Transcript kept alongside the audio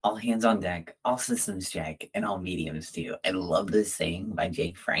All hands on deck, all systems check, and all mediums too. I love this saying by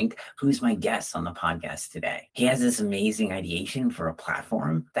Jay Frank, who's my guest on the podcast today. He has this amazing ideation for a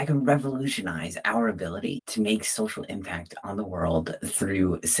platform that can revolutionize our ability to make social impact on the world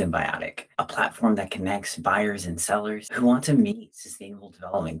through Symbiotic, a platform that connects buyers and sellers who want to meet sustainable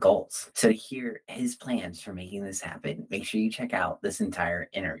development goals. So to hear his plans for making this happen, make sure you check out this entire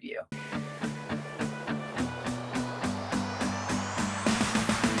interview.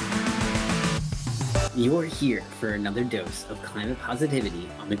 You're here for another dose of climate positivity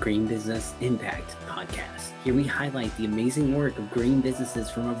on the Green Business Impact Podcast. Here we highlight the amazing work of green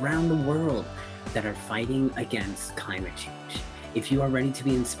businesses from around the world that are fighting against climate change. If you are ready to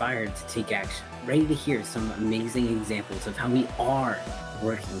be inspired to take action, ready to hear some amazing examples of how we are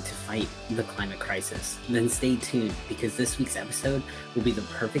working to fight the climate crisis, then stay tuned because this week's episode will be the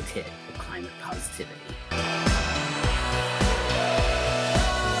perfect hit of climate positivity.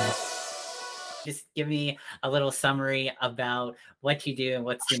 Just give me a little summary about what you do and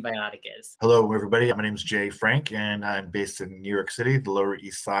what Symbiotic is. Hello, everybody. My name is Jay Frank, and I'm based in New York City, the Lower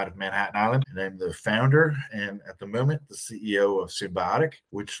East Side of Manhattan Island. And I'm the founder and, at the moment, the CEO of Symbiotic,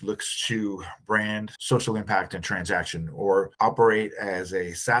 which looks to brand social impact and transaction, or operate as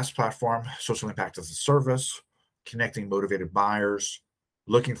a SaaS platform, social impact as a service, connecting motivated buyers,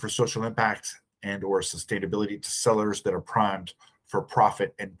 looking for social impact and or sustainability to sellers that are primed for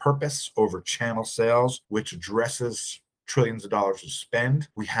profit and purpose over channel sales, which addresses trillions of dollars of spend.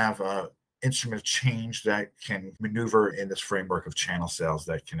 We have an instrument of change that can maneuver in this framework of channel sales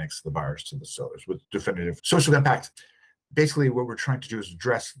that connects the buyers to the sellers with definitive social impact. Basically, what we're trying to do is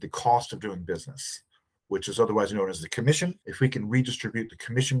address the cost of doing business, which is otherwise known as the commission. If we can redistribute the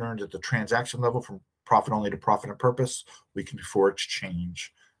commission earned at the transaction level from profit only to profit and purpose, we can forge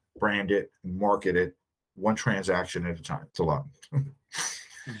change, brand it, and market it one transaction at a time. It's a lot.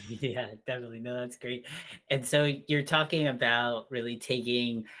 Yeah, definitely. No, that's great. And so you're talking about really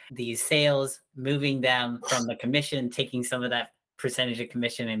taking these sales, moving them from the commission, taking some of that percentage of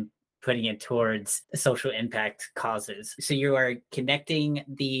commission and putting it towards social impact causes. So you are connecting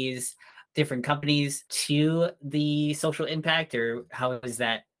these different companies to the social impact, or how is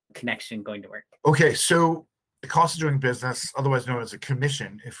that connection going to work? Okay, so the cost of doing business, otherwise known as a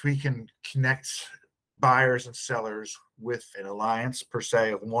commission, if we can connect buyers and sellers with an alliance per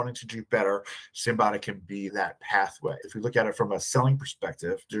se of wanting to do better, Symbiotic can be that pathway. If we look at it from a selling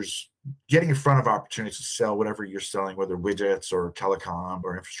perspective, there's getting in front of opportunities to sell whatever you're selling, whether widgets or telecom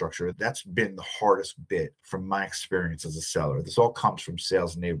or infrastructure. That's been the hardest bit from my experience as a seller. This all comes from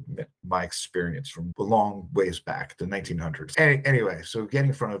sales enablement, my experience from a long ways back, the 1900s. Anyway, so getting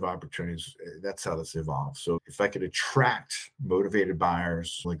in front of opportunities, that's how this evolved. So if I could attract motivated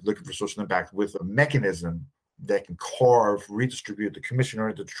buyers, like looking for social impact with a mechanism that can redistribute the commission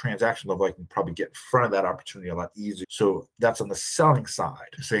or the transaction level, I can probably get in front of that opportunity a lot easier. So that's on the selling side,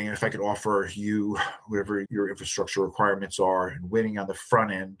 saying if I could offer you whatever your infrastructure requirements are and winning on the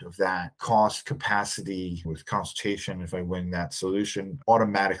front end of that cost capacity with consultation, if I win that solution,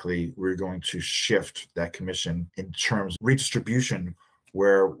 automatically we're going to shift that commission in terms of redistribution,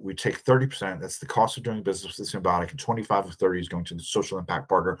 where we take 30%, that's the cost of doing business with Symbiotic, and 25 of 30 is going to the social impact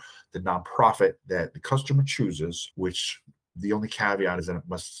partner, the nonprofit that the customer chooses, which the only caveat is that it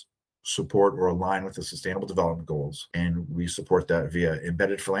must support or align with the sustainable development goals. And we support that via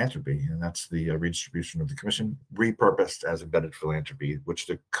embedded philanthropy. And that's the redistribution of the commission repurposed as embedded philanthropy, which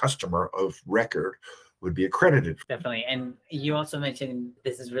the customer of record would be accredited. Definitely. And you also mentioned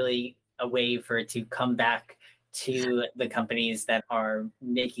this is really a way for it to come back to the companies that are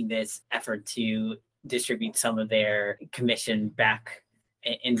making this effort to distribute some of their commission back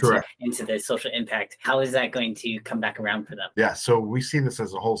into the social impact. How is that going to come back around for them? Yeah, so we see this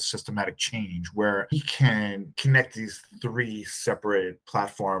as a whole systematic change where we can connect these three separate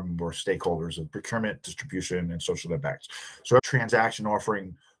platform or stakeholders of procurement, distribution, and social impact. So a transaction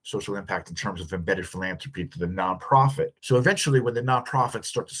offering social impact in terms of embedded philanthropy to the nonprofit. So eventually when the nonprofits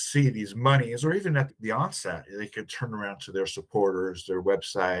start to see these monies, or even at the onset, they could turn around to their supporters, their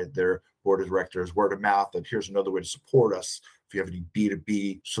website, their board of directors, word of mouth, that here's another way to support us. If you have any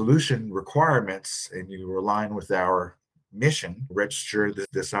B2B solution requirements and you align with our mission, register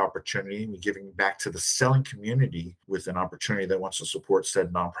this opportunity, we're giving back to the selling community with an opportunity that wants to support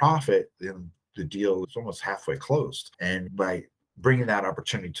said nonprofit, then the deal is almost halfway closed. And by bringing that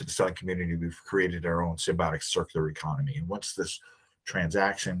opportunity to the selling community, we've created our own symbiotic circular economy. And once this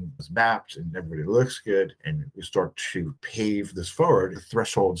transaction is mapped and everybody looks good and we start to pave this forward, the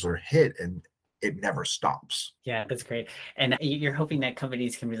thresholds are hit and it never stops. Yeah, that's great. And you're hoping that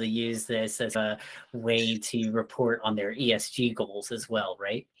companies can really use this as a way to report on their ESG goals as well,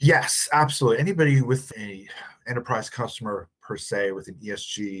 right? Yes, absolutely. Anybody with a enterprise customer per se with an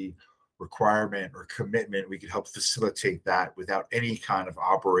ESG requirement or commitment, we could help facilitate that without any kind of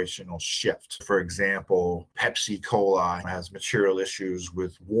operational shift. For example, Pepsi Cola has material issues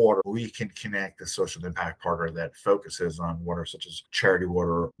with water. We can connect the social impact partner that focuses on water, such as Charity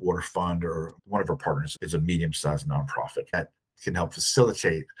Water, Water Fund, or one of our partners is a medium-sized nonprofit that can help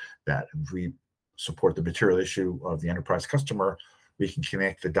facilitate that. If we support the material issue of the enterprise customer, we can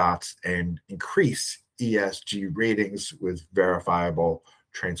connect the dots and increase ESG ratings with verifiable,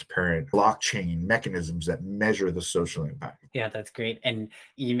 transparent blockchain mechanisms that measure the social impact. Yeah, that's great. And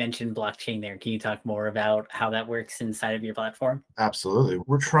you mentioned blockchain there. Can you talk more about how that works inside of your platform? Absolutely.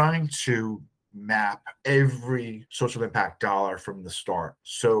 We're trying to map every social impact dollar from the start.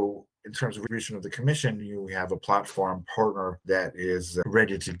 So in terms of distribution of the commission, we have a platform partner that is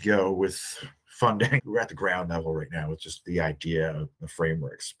ready to go with funding. We're at the ground level right now with just the idea of the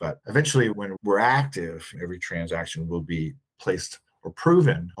frameworks. But eventually, when we're active, every transaction will be placed or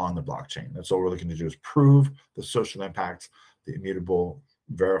proven on the blockchain. That's all we're looking to do is prove the social impact, the immutable,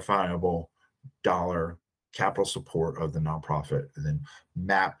 verifiable dollar capital support of the nonprofit, and then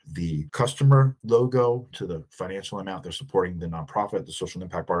map the customer logo to the financial amount they're supporting the nonprofit, the social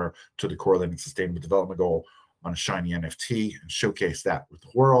impact partner, to the correlating sustainable development goal on a shiny NFT and showcase that with the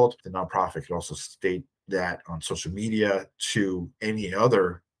world. The nonprofit could also state that on social media to any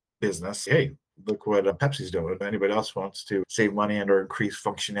other business. Hey, look what Pepsi's doing. If anybody else wants to save money and or increase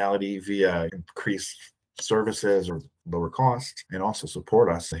functionality via increased services or lower cost and also support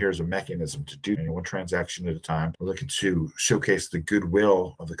us, here's a mechanism to do one transaction at a time. We're looking to showcase the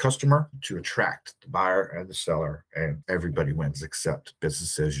goodwill of the customer to attract the buyer and the seller, and everybody wins except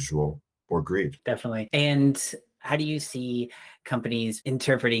business as usual or greed. Definitely. And how do you see companies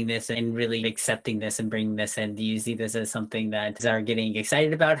interpreting this and really accepting this and bringing this in? Do you see this as something that are getting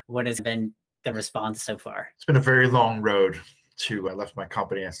excited about? What has been the response so far? It's been a very long road. I left my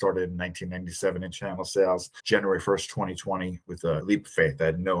company. I started in 1997 in channel sales, January 1st, 2020, with a leap of faith. I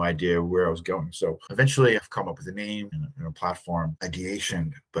had no idea where I was going. So eventually I've come up with a name and a platform,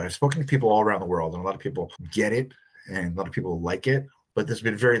 ideation, but I've spoken to people all around the world, and a lot of people get it and a lot of people like it, but there's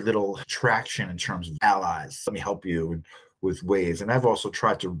been very little traction in terms of allies. Let me help you with ways. And I've also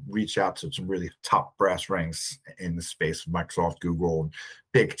tried to reach out to some really top brass ranks in the space, Microsoft, Google, and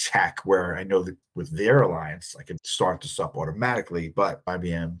big tech, where I know that with their alliance, I can start this up automatically. But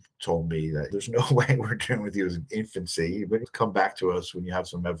IBM told me that there's no way we're doing with you as an infancy, but come back to us when you have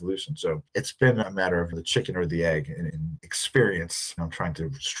some evolution. So it's been a matter of the chicken or the egg in experience. I'm trying to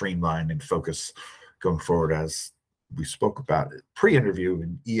streamline and focus going forward, as we spoke about it pre-interview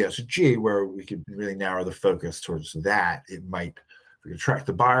in ESG, where we could really narrow the focus towards that. It might, we could attract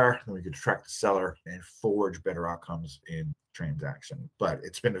the buyer, then we could attract the seller and forge better outcomes in transaction. But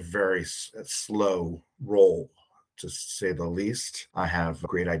it's been a very slow roll, to say the least. I have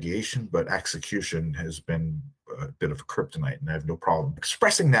great ideation, but execution has been a bit of a kryptonite, and I have no problem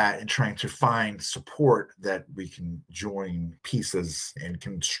expressing that and trying to find support that we can join pieces and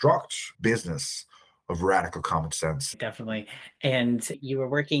construct business of radical common sense. Definitely. And you were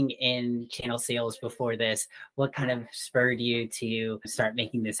working in channel sales before this. What kind of spurred you to start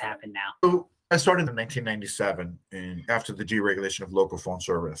making this happen now? So I started in 1997 and after the deregulation of local phone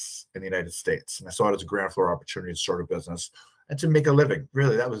service in the United States. And I saw it as a ground floor opportunity to start a business and to make a living.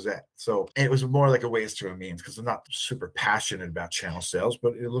 Really, that was it. So it was more like a ways to a means, because I'm not super passionate about channel sales,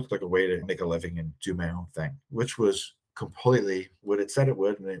 but it looked like a way to make a living and do my own thing, which was completely what it said it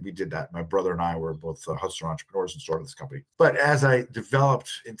would. And we did that. My brother and I were both hustler entrepreneurs and started this company. But as I developed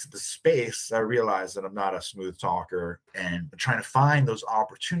into the space, I realized that I'm not a smooth talker, and trying to find those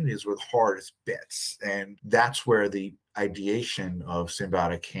opportunities were the hardest bits. And that's where the ideation of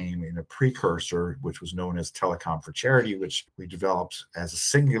Symbiotic came in a precursor, which was known as Telecom for Charity, which we developed as a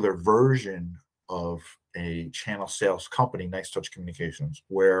singular version of a channel sales company, Nice Touch Communications,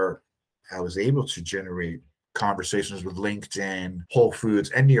 where I was able to generate conversations with LinkedIn, Whole Foods,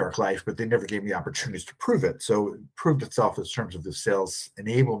 and New York Life, but they never gave me opportunities to prove it. So it proved itself in terms of the sales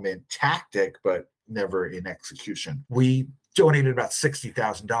enablement tactic, but never in execution. We donated about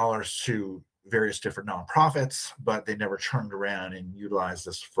 $60,000 to various different nonprofits, but they never turned around and utilized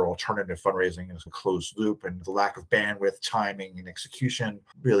this for alternative fundraising as a closed loop. And the lack of bandwidth, timing, and execution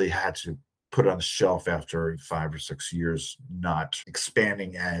really had to put it on the shelf after 5 or 6 years, not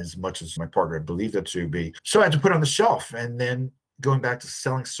expanding as much as my partner had believed it to be. So I had to put it on the shelf. And then going back to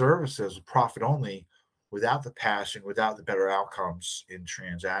selling services, profit only, without the passion, without the better outcomes in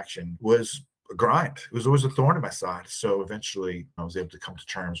transaction, was a grind. It was always a thorn in my side. So eventually I was able to come to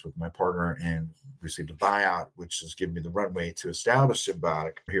terms with my partner and received a buyout, which has given me the runway to establish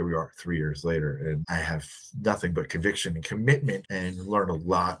Symbiotic. Here we are 3 years later, and I have nothing but conviction and commitment, and learned a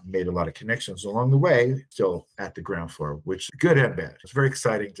lot, made a lot of connections along the way, still at the ground floor, which good and bad. It's very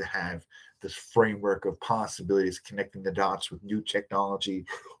exciting to have this framework of possibilities, connecting the dots with new technology,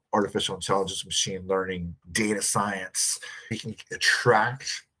 artificial intelligence, machine learning, data science. We can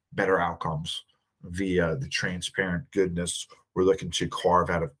attract better outcomes via the transparent goodness we're looking to carve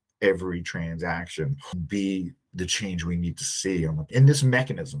out of every transaction, be the change we need to see in this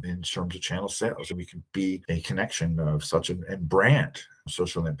mechanism in terms of channel sales. So we can be a connection of such and brand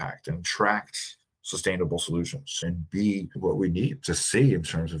social impact and attract sustainable solutions and be what we need to see in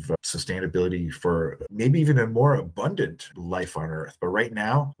terms of sustainability for maybe even a more abundant life on Earth. But right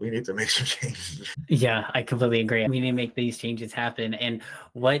now, we need to make some changes. Yeah, I completely agree. We need to make these changes happen. And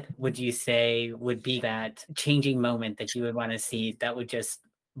what would you say would be that changing moment that you would want to see that would just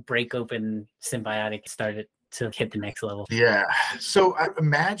break open Symbiotic, start it to hit the next level? Yeah. So I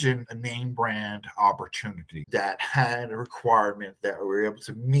imagine a name brand opportunity that had a requirement that we were able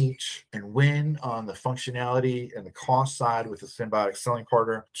to meet and win on the functionality and the cost side with a Symbiotic selling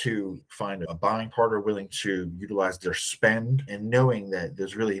partner, to find a buying partner willing to utilize their spend, and knowing that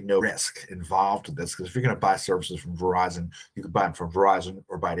there's really no risk involved with this. Because if you're going to buy services from Verizon, you could buy them from Verizon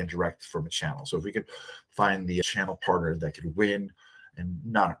or buy it indirect from a channel. So if we could find the channel partner that could win, and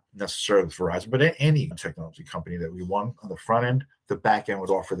not necessarily Verizon, but any technology company that we won on the front end, the back end would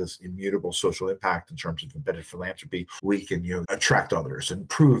offer this immutable social impact in terms of embedded philanthropy. We can attract others and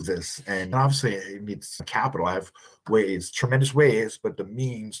prove this. And obviously it needs capital. I have ways, tremendous ways, but the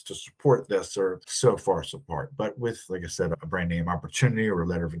means to support this are so far apart. But with, like I said, a brand name opportunity or a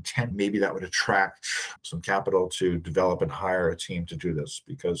letter of intent, maybe that would attract some capital to develop and hire a team to do this.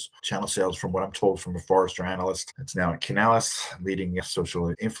 Because channel sales, from what I'm told from a Forrester analyst, it's now at Canalys, leading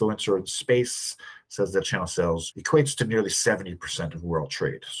social influencer in space, says that channel sales equates to nearly 70% of world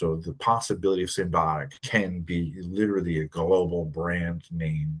trade. So the possibility of Symbiotic can be literally a global brand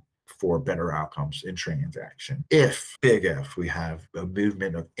name for better outcomes in transaction. Big if, we have a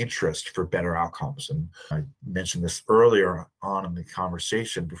movement of interest for better outcomes. And I mentioned this earlier on in the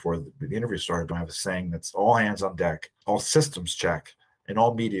conversation before the interview started. I have a saying that's all hands on deck, all systems check, and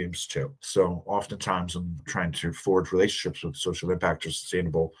all mediums too. So oftentimes I'm trying to forge relationships with social impact or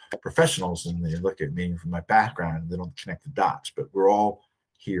sustainable professionals, and they look at me from my background and they don't connect the dots. But we're all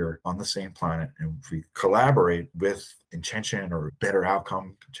here on the same planet, and if we collaborate with intention or better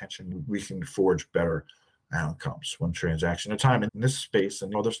outcome intention, we can forge better outcomes one transaction at a time. In this space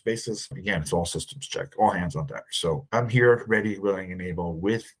and other spaces, again, it's all systems check, all hands on deck. So I'm here, ready, willing, and able,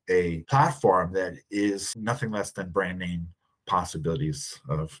 with a platform that is nothing less than brand name possibilities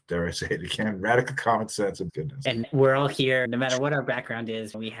of, dare I say it again, radical common sense and goodness. And we're all here, no matter what our background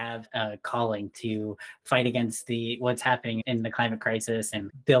is, we have a calling to fight against what's happening in the climate crisis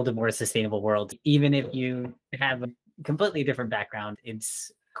and build a more sustainable world. Even if you have a completely different background,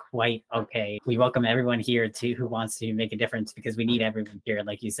 it's quite okay. We welcome everyone here who wants to make a difference, because we need everyone here.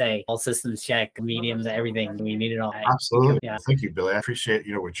 Like you say, all systems check, mediums, everything. We need it all. Absolutely. Yeah. Thank you, Billy. I appreciate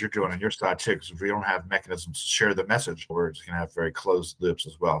what you're doing on your side too, because if we don't have mechanisms to share the message, we're just going to have very closed loops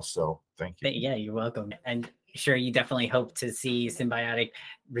as well. So thank you. Yeah, you're welcome. And sure, you definitely hope to see Symbiotic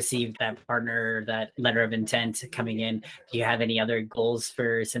receive that partner, that letter of intent coming in. Do you have any other goals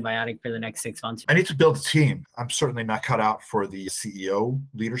for Symbiotic for the next 6 months? I need to build a team. I'm certainly not cut out for the CEO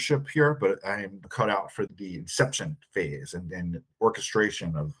leadership here, but I am cut out for the inception phase and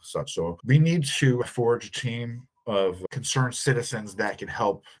orchestration of such. So we need to forge a team of concerned citizens that can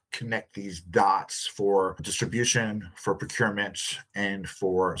help connect these dots for distribution, for procurement, and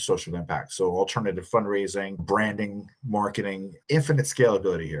for social impact. So alternative fundraising, branding, marketing, infinite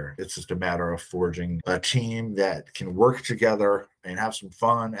scalability here. It's just a matter of forging a team that can work together and have some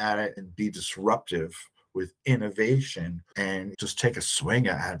fun at it and be disruptive with innovation and just take a swing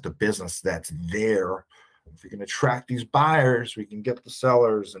at the business that's there. If we can attract these buyers, we can get the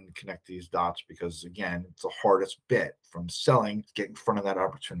sellers and connect these dots, because again, it's the hardest bit from selling, get in front of that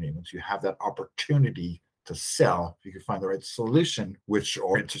opportunity. Once you have that opportunity to sell, if you can find the right solution, which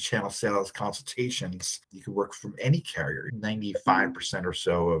are into channel sales consultations, you can work from any carrier. 95% or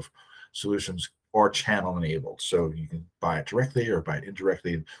so of solutions are channel enabled. So you can buy it directly or buy it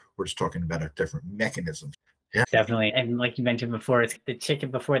indirectly. We're just talking about a different mechanism. Yeah. Definitely. And like you mentioned before, it's the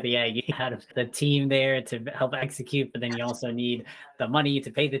chicken before the egg. You have the team there to help execute, but then you also need the money to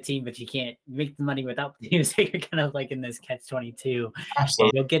pay the team, but you can't make the money without the team. So you're kind of like in this catch-22.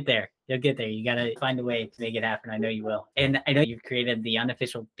 Absolutely. You'll get there. You'll get there. You got to find a way to make it happen. I know you will. And I know you've created the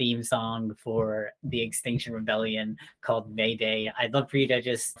unofficial theme song for the Extinction Rebellion called Mayday. I'd love for you to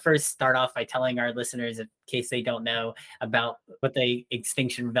just first start off by telling our listeners, in case they don't know, about what the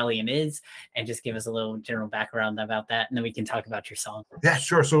Extinction Rebellion is, and just give us a little general background about that. And then we can talk about your song. Yeah,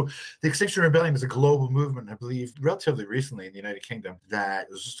 sure. So the Extinction Rebellion is a global movement, I believe, relatively recently in the United Kingdom, that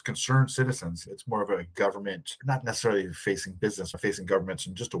is just concerned citizens. It's more of a government, not necessarily facing business, but facing governments,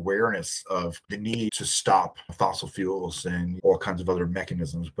 and just awareness of the need to stop fossil fuels and all kinds of other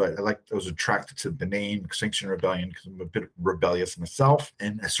mechanisms. But I was attracted to the name Extinction Rebellion because I'm a bit rebellious myself,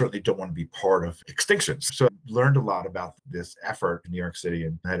 and I certainly don't want to be part of extinctions. So I learned a lot about this effort in New York City,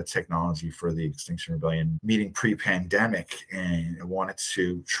 and I had a technology for the Extinction Rebellion meeting pre-pandemic, and I wanted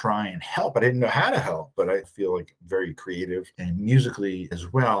to try and help. I didn't know how to help, but I feel like very creative, and musically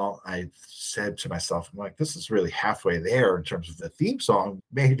as well. I said to myself, I'm like, this is really halfway there in terms of the theme song,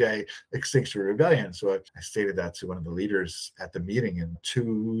 Mayday, Extinction Rebellion. So I stated that to one of the leaders at the meeting, and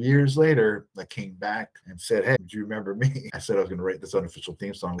 2 years later, I came back and said, hey, do you remember me? I said I was going to write this unofficial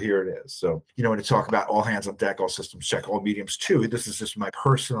theme song. Here it is. So, when you talk about all hands on deck, all systems check, all mediums too, this is just my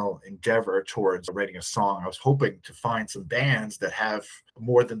personal endeavor towards writing a song. I was hoping to find some bands that have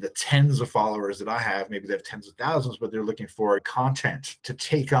more than the tens of followers that I have. Maybe they have tens of thousands, but they're looking for content to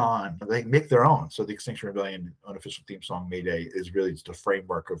take on. They make their own. So the Extinction Rebellion unofficial theme song Mayday is really just a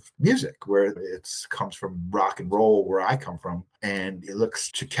framework of music, where it comes from rock and roll, where I come from, and it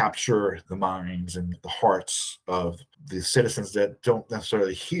looks to capture the minds and the hearts of the citizens that don't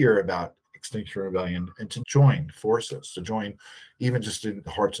necessarily hear about Extinction Rebellion, and to join forces, to join even just in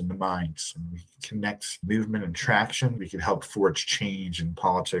the hearts and the minds. And we can connect movement and traction. We can help forge change in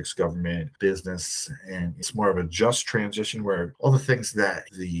politics, government, business. And it's more of a just transition where all the things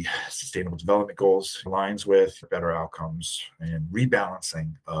that the Sustainable Development Goals aligns with, better outcomes and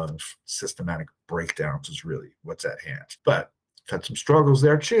rebalancing of systematic breakdowns is really what's at hand. But I've had some struggles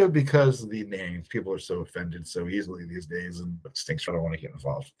there too, because the names, people are so offended so easily these days, and Extinction, I don't want to get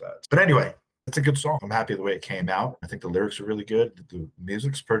involved with that. But anyway, it's a good song. I'm happy the way it came out. I think the lyrics are really good. The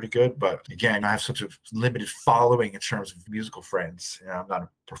music's pretty good. But again, I have such a limited following in terms of musical friends. I'm not a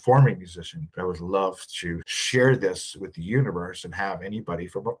performing musician, but I would love to share this with the universe and have anybody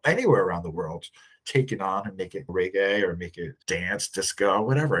from anywhere around the world take it on and make it reggae or make it dance, disco,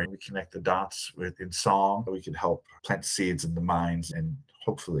 whatever. And we connect the dots in song. We can help plant seeds in the minds and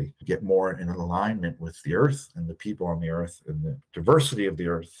hopefully get more in alignment with the earth and the people on the earth and the diversity of the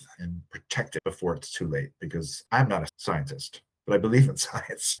earth, and protect it before it's too late. Because I'm not a scientist, but I believe in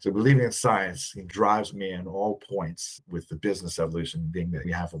science. So believing in science drives me in all points, with the business evolution being that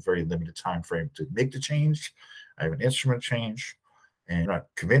we have a very limited time frame to make the change. I have an instrument change, and I'm not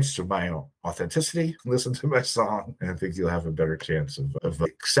convinced of my own authenticity. Listen to my song, and I think you'll have a better chance of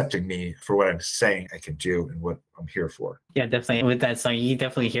accepting me for what I'm saying I can do and what I'm here for. Yeah, definitely. With that song, you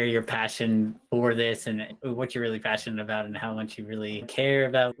definitely hear your passion for this and what you're really passionate about, and how much you really care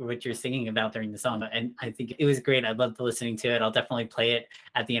about what you're singing about during the song. And I think it was great. I loved listening to it. I'll definitely play it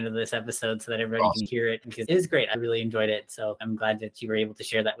at the end of this episode so that everybody can hear it, because it was great. I really enjoyed it. So I'm glad that you were able to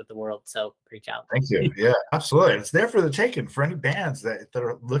share that with the world. So reach out. Thank you. Yeah, absolutely. It's there for the taking for any bands that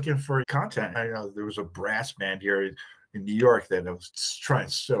are looking for content. I know there was a brass band here in New York that I was trying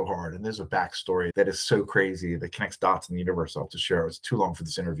so hard, and there's a backstory that is so crazy that connects dots in the universe. I'll have to share. It's too long for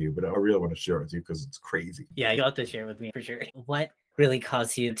this interview, but I really want to share it with you because it's crazy. Yeah, you'll have to share with me for sure. What really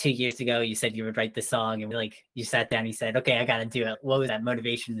caused you? 2 years ago, you said you would write the song, and you sat down and you said, okay, I got to do it. What was that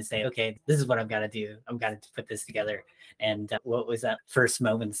motivation to say, okay, this is what I've got to do. I've got to put this together. And what was that first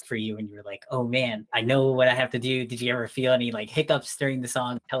moments for you when you were like, oh man, I know what I have to do? Did you ever feel any hiccups during the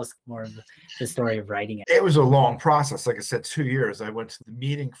song? Tell us more of the story of writing it. It was a long process. Like I said, 2 years. I went to the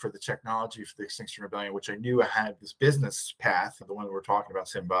meeting for the technology for the Extinction Rebellion, which I knew I had this business path, the one that we're talking about,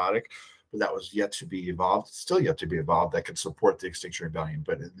 Symbiotic, but that was yet to be evolved. It's still yet to be evolved. That could support the Extinction Rebellion.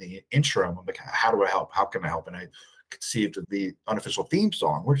 But in the interim, I'm like, how do I help? How can I help? And I conceived of the unofficial theme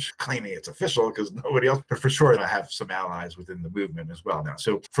song, which claiming it's official because nobody else, but for sure I have some allies within the movement as well now.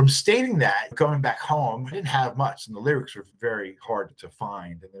 So from stating that, going back home, I didn't have much, and the lyrics were very hard to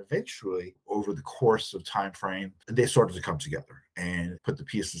find. And eventually, over the course of time frame, they started to come together and put the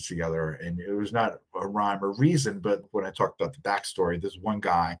pieces together. And it was not a rhyme or reason, but when I talked about the backstory, there's one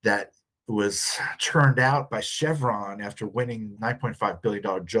guy that was turned out by Chevron after winning $9.5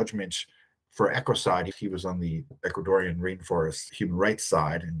 billion judgment for ecocide. He was on the Ecuadorian rainforest human rights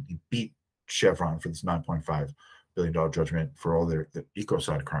side, and he beat Chevron for this $9.5 billion judgment for all the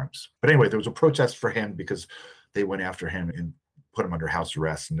ecocide crimes. But anyway, there was a protest for him because they went after him and put him under house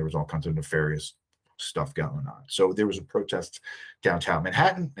arrest, and there was all kinds of nefarious stuff going on. So there was a protest downtown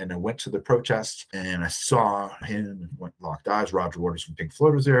Manhattan, and I went to the protest and I saw him, went locked eyes. Roger Waters from Pink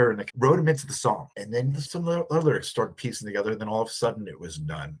Floyd was there, and I wrote him into the song. And then some other lyrics started piecing together. And then all of a sudden it was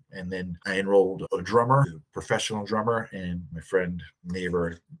done. And then I enrolled a drummer, a professional drummer, and my friend,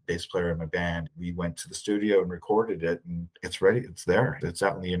 neighbor, bass player in my band. We went to the studio and recorded it, and it's ready. It's there. It's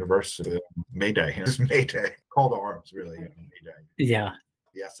out in the universe. Mayday. It's Mayday. Call to arms, really. Mayday. Yeah.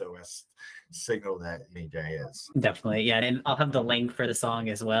 The SOS signal that Mayday is. Definitely. Yeah. And I'll have the link for the song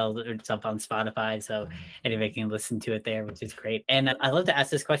as well. It's up on Spotify. So anybody can listen to it there, which is great. And I love to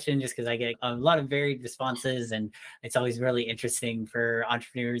ask this question just because I get a lot of varied responses, and it's always really interesting for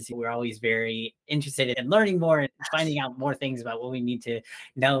entrepreneurs. We're always very interested in learning more and finding out more things about what we need to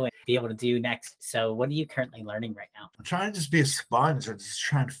know and be able to do next. So what are you currently learning right now? I'm trying to just be a sponge, or just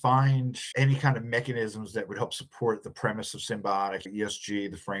trying to find any kind of mechanisms that would help support the premise of Symbiotic,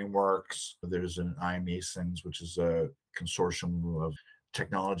 ESG, the frameworks. There's an iMasons, which is a consortium of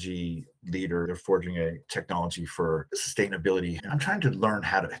technology leader. They're forging a technology for sustainability. I'm trying to learn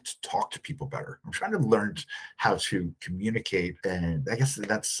how to talk to people better. I'm trying to learn how to communicate. And I guess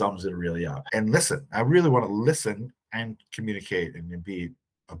that sums it really up. And listen, I really want to listen and communicate and be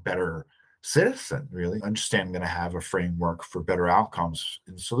a better citizen, really. Understanding that I have a framework for better outcomes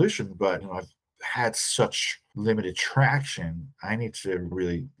in the solution, but I've had such limited traction. I need to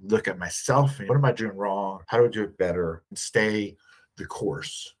really look at myself and what am I doing wrong? How do I do it better? And stay the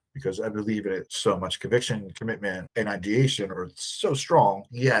course, because I believe in it so much. Conviction, commitment, and ideation are so strong.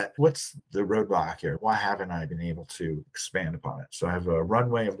 Yet, what's the roadblock here? Why haven't I been able to expand upon it? So I have a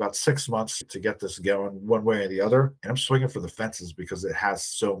runway of about 6 months to get this going one way or the other. And I'm swinging for the fences because it has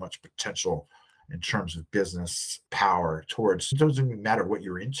so much potential in terms of business power towards, it doesn't even matter what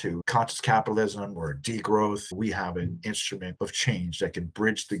you're into, conscious capitalism or degrowth. We have an instrument of change that can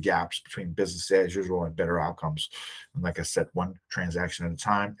bridge the gaps between business as usual and better outcomes. And like I said, one transaction at a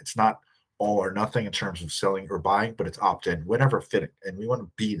time. It's not all or nothing in terms of selling or buying, but it's opt-in whenever fitting. And we want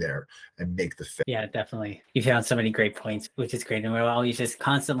to be there and make the fit. Yeah, definitely. You've found so many great points, which is great. And we're always just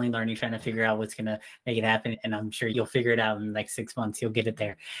constantly learning, trying to figure out what's going to make it happen. And I'm sure you'll figure it out in the next 6 months. You'll get it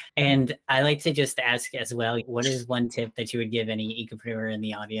there. And I like to just ask as well, what is one tip that you would give any ecopreneur in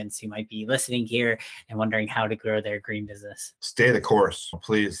the audience who might be listening here and wondering how to grow their green business? Stay the course.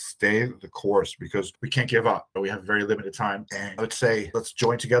 Please stay the course, because we can't give up. We have very limited time. And I would say, let's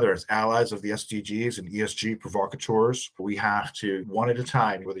join together as allies of the SDGs and ESG provocateurs. We have to, one at a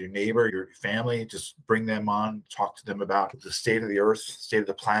time, whether your neighbor, your family, just bring them on, talk to them about the state of the earth, state of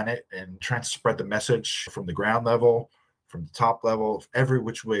the planet, and try to spread the message from the ground level, from the top level, every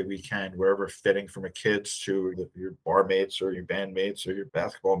which way we can, wherever fitting, from your kids to your bar mates or your band mates or your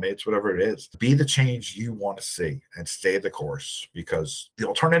basketball mates, whatever it is. Be the change you want to see and stay the course, because the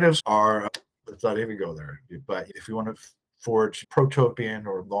alternatives are, let's not even go there. But if you want to forge protopian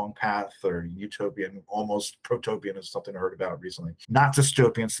or long path or utopian, almost protopian is something I heard about recently. Not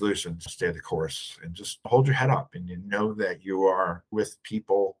dystopian solutions. Stay the course and just hold your head up, and you know that you are with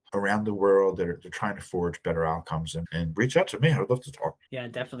people around the world that are trying to forge better outcomes, and reach out to me. I'd love to talk. Yeah,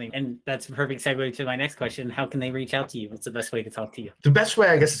 definitely. And that's a perfect segue to my next question. How can they reach out to you? What's the best way to talk to you? The best way,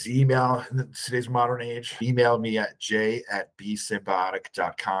 I guess, is email. In today's modern age, email me at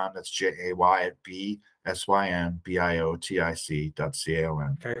j@bsymbiotic.com. That's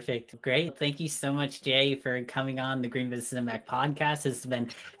JAY@BSYMBIOTIC.com. Perfect. Great. Thank you so much, Jay, for coming on the Green Business Impact podcast. It's been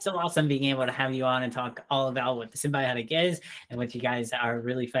so awesome being able to have you on and talk all about what the Symbiotic is and what you guys are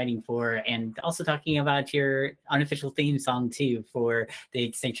really fighting for, and also talking about your unofficial theme song too for the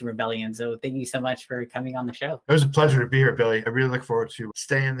Extinction Rebellion. So thank you so much for coming on the show. It was a pleasure to be here, Billy. I really look forward to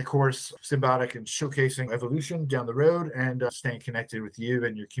staying the course of Symbiotic and showcasing evolution down the road, and staying connected with you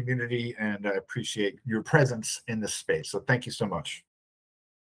and your community. And I appreciate your presence in this space. So thank you so much.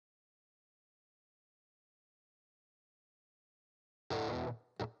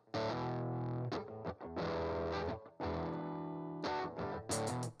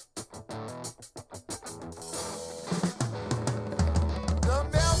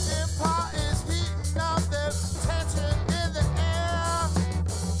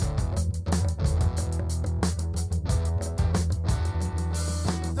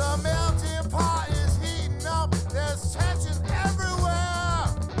 Everywhere.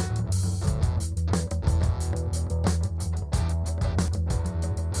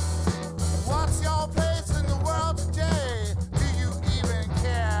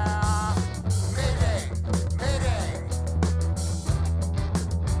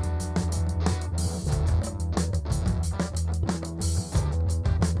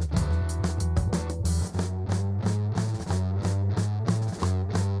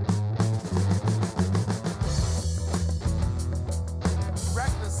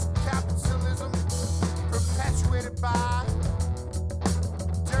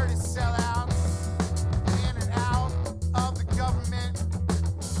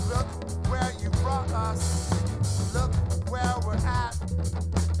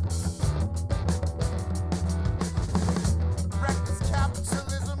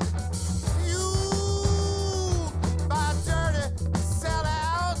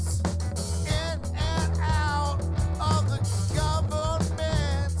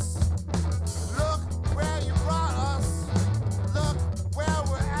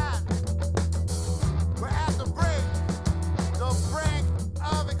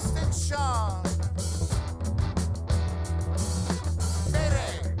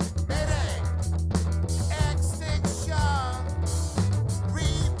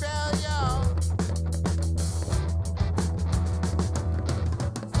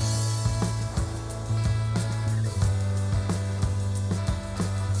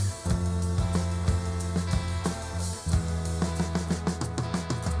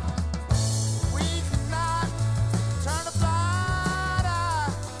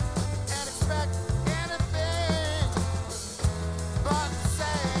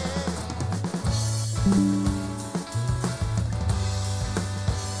 How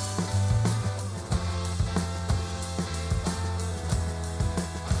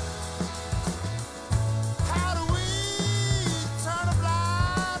do we turn a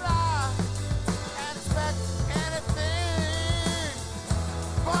blind eye and expect anything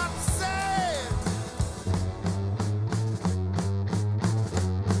but the same?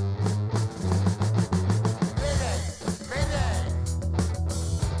 Mayday,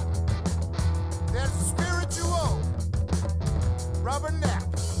 there's a spiritual rubberneck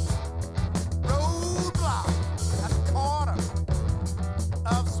roadblock at the corner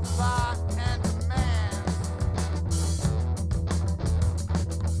of supply and demand.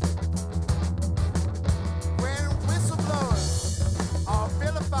 When whistleblowers are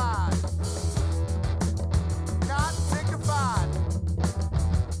vilified, not dignified,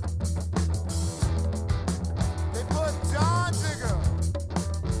 they put John Digger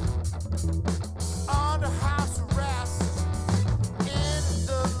under house arrest in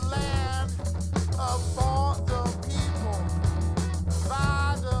the land of for the people, by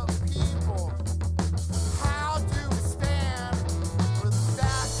the people. How do we stand with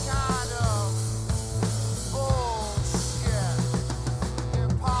that kind of bullshit?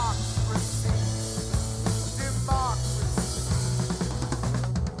 Hypocrisy, democracy,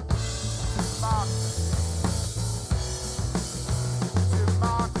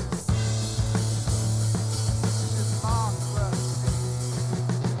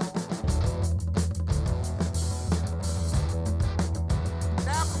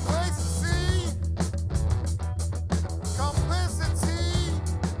 now complacency, complicity,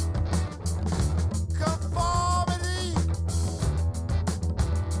 conformity,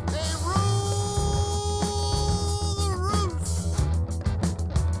 they rule the roost.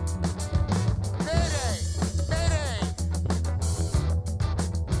 Mayday,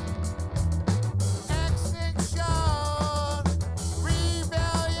 extinction,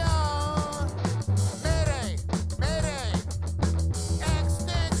 rebellion. Mayday,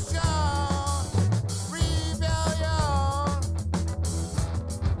 extinction, rebellion.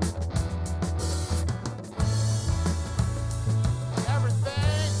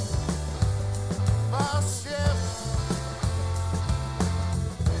 Everything must shift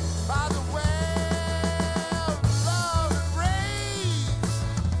by the way of love and rage,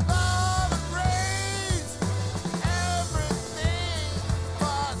 love and rage. Everything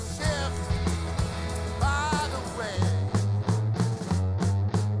must shift by the way,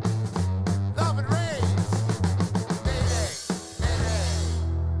 love and rage. Mayday.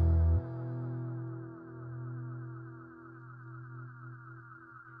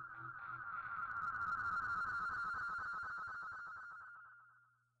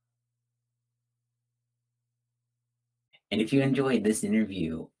 And if you enjoyed this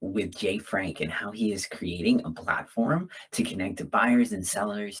interview with Jay Frank and how he is creating a platform to connect to buyers and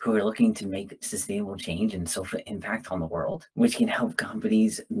sellers who are looking to make sustainable change and social impact on the world, which can help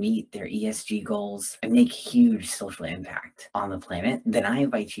companies meet their ESG goals and make huge social impact on the planet, then I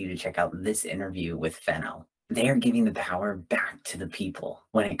invite you to check out this interview with Fenno. They are giving the power back to the people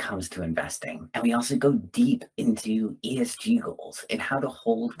when it comes to investing. And we also go deep into ESG goals and how to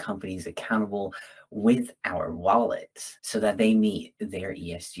hold companies accountable with our wallets so that they meet their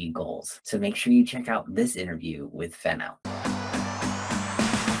ESG goals. So make sure you check out this interview with Fenno.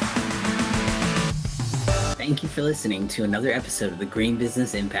 Thank you for listening to another episode of the Green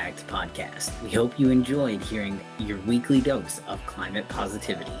Business Impact Podcast. We hope you enjoyed hearing your weekly dose of climate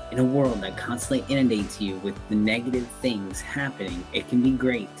positivity. In a world that constantly inundates you with the negative things happening, it can be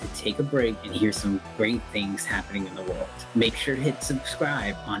great to take a break and hear some great things happening in the world. Make sure to hit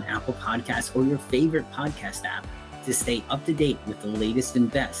subscribe on Apple Podcasts or your favorite podcast app to stay up to date with the latest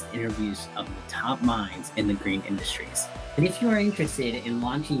and best interviews of the top minds in the green industries. And if you are interested in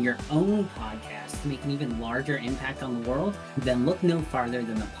launching your own podcast to make an even larger impact on the world, then look no farther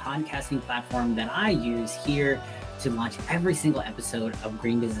than the podcasting platform that I use here to launch every single episode of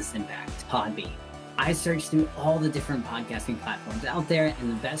Green Business Impact, Podbean. I searched through all the different podcasting platforms out there,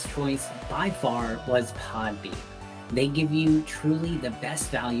 and the best choice by far was Podbean. They give you truly the best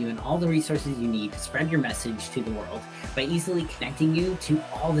value and all the resources you need to spread your message to the world by easily connecting you to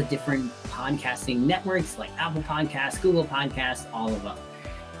all the different podcasting networks like Apple Podcasts, Google Podcasts, all of them.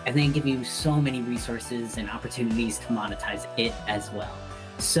 And they give you so many resources and opportunities to monetize it as well.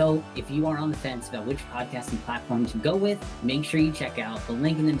 So if you are on the fence about which podcasting platform to go with, make sure you check out the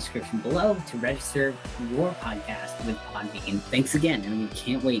link in the description below to register your podcast with Podbean. Thanks again, and we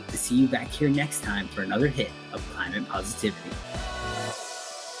can't wait to see you back here next time for another hit of Climate Positivity.